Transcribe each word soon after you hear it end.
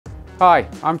Hi,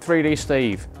 I'm 3D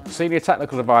Steve, Senior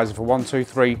Technical Advisor for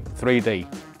 123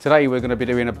 3D. Today we're going to be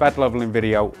doing a bed leveling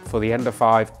video for the Ender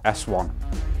 5 S1.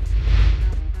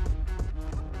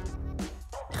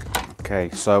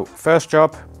 Okay, so first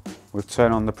job, we'll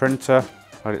turn on the printer,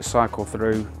 let it cycle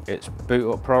through its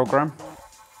boot up program.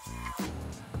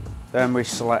 Then we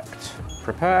select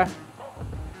prepare,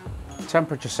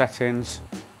 temperature settings,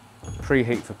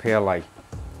 preheat for PLA.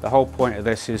 The whole point of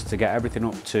this is to get everything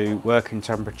up to working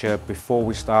temperature before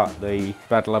we start the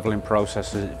bed leveling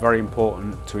process. It's very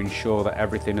important to ensure that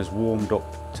everything is warmed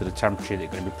up to the temperature that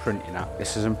you're going to be printing at.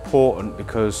 This is important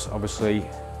because obviously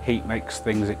heat makes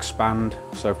things expand,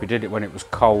 so if we did it when it was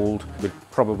cold, we'd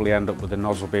probably end up with the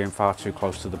nozzle being far too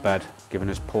close to the bed, giving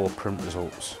us poor print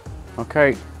results.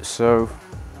 Okay, so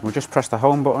we'll just press the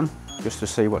home button just to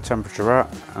see what temperature we're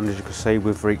at, and as you can see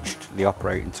we've reached the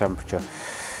operating temperature.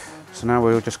 So now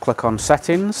we'll just click on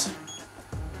settings,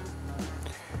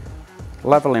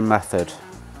 leveling method,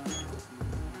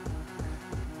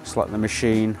 select the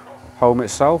machine home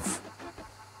itself.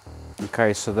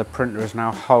 Okay, so the printer is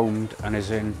now homed and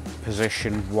is in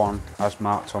position 1 as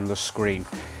marked on the screen.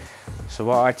 So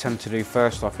what I tend to do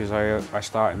first off is I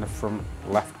start in the front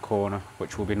left corner,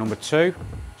 which will be number 2.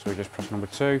 So we just press number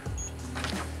 2.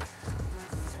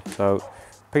 So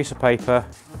piece of paper,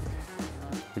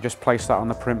 we just place that on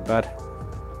the print bed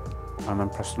and then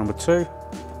press number 2.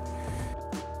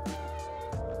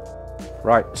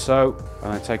 Right, so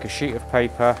I'm going to take a sheet of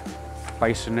paper,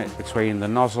 placing it between the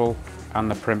nozzle and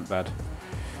the print bed.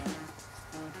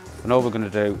 And all we're going to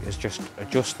do is just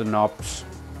adjust the knobs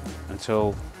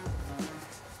until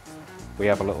we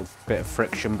have a little bit of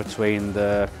friction between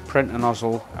the printer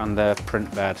nozzle and the print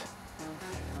bed.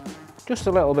 Just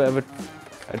a little bit of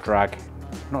a drag,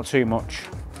 not too much.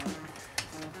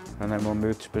 And then we'll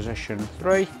move to position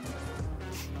 3.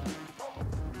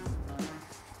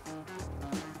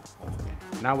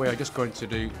 Now we are just going to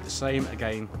do the same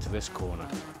again to this corner.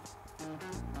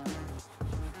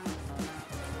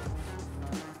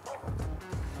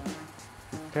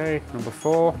 Okay, number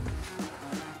 4.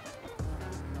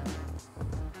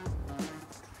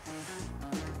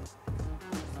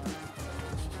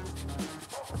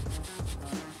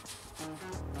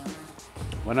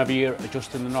 Whenever you're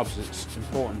adjusting the knobs, it's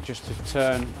important just to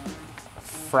turn a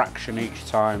fraction each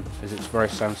time, as it's very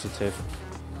sensitive.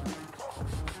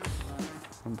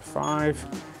 Number 5.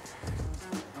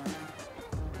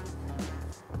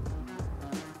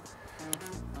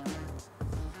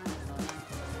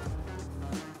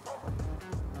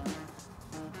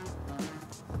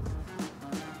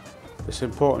 It's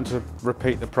important to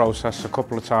repeat the process a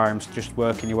couple of times, just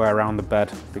working your way around the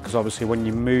bed, because obviously when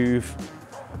you move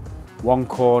one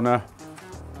corner,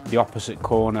 the opposite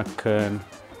corner can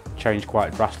change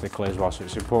quite drastically as well, so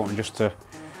it's important just to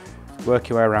work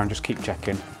your way around, just keep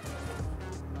checking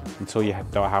until you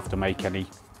don't have to make any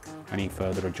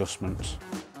further adjustments.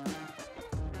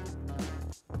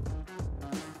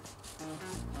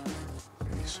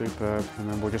 Okay, superb, and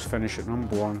then we'll just finish at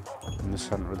number 1 in the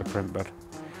centre of the print bed.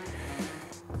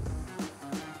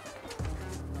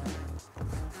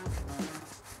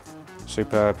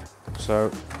 Superb.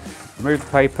 So remove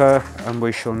the paper and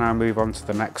we shall now move on to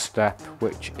the next step,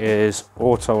 which is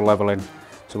auto leveling.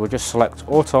 So we'll just select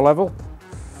auto level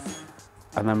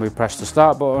and then we press the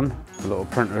start button. The little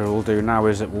printer will do now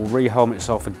is it will rehome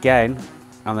itself again,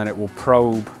 and then it will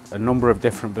probe a number of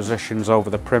different positions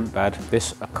over the print bed.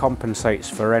 This compensates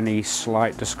for any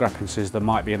slight discrepancies there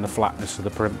might be in the flatness of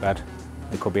the print bed.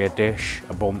 There could be a dish,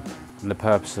 a bump, and the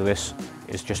purpose of this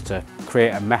is just to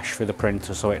create a mesh for the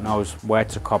printer so it knows where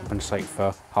to compensate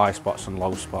for high spots and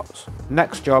low spots.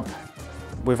 Next job,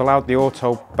 we've allowed the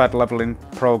auto bed leveling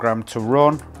program to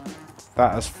run.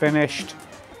 That has finished.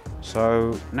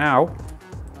 So now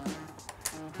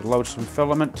we'll load some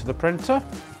filament to the printer.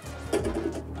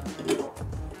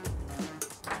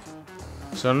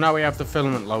 So now we have the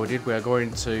filament loaded, we are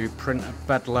going to print a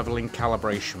bed leveling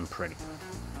calibration print.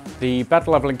 The bed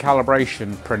leveling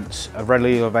calibration prints are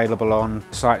readily available on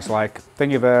sites like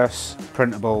Thingiverse,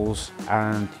 Printables,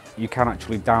 and you can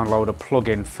actually download a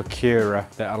plugin for Cura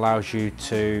that allows you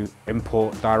to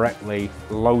import directly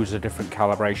loads of different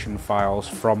calibration files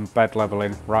from bed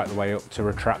leveling right the way up to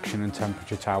retraction and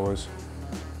temperature towers.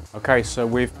 Okay, so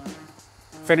we've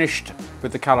finished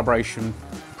with the calibration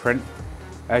print.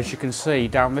 As you can see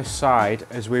down this side,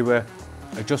 as we were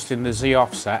adjusting the Z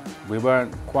offset, we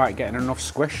weren't quite getting enough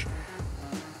squish,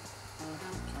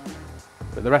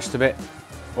 but the rest of it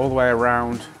all the way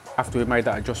around, after we've made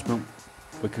that adjustment,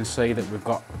 we can see that we've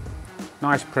got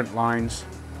nice print lines.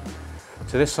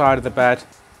 To this side of the bed,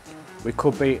 we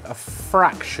could be a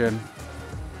fraction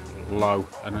low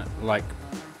and at like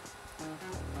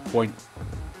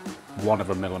 0.1 of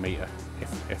a millimetre,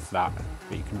 if that.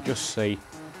 But you can just see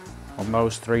on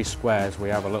those 3 squares we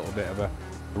have a little bit of a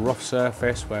rough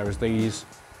surface, whereas these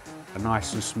are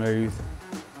nice and smooth,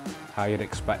 how you'd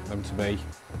expect them to be.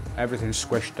 Everything's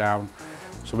squished down,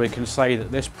 so we can say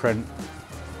that this print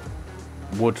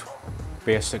would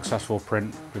be a successful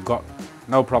print. We've got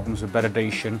no problems with bed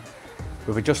adhesion.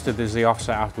 We've adjusted the Z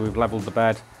offset after we've levelled the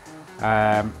bed,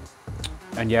 and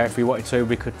yeah, if we wanted to,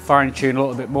 we could fine tune a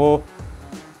little bit more,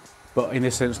 but in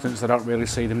this instance I don't really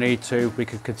see the need to. We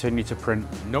could continue to print,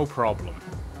 no problem.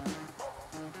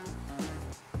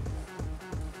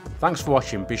 Thanks for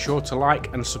watching. Be sure to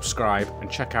like and subscribe and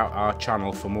check out our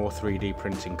channel for more 3D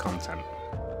printing content.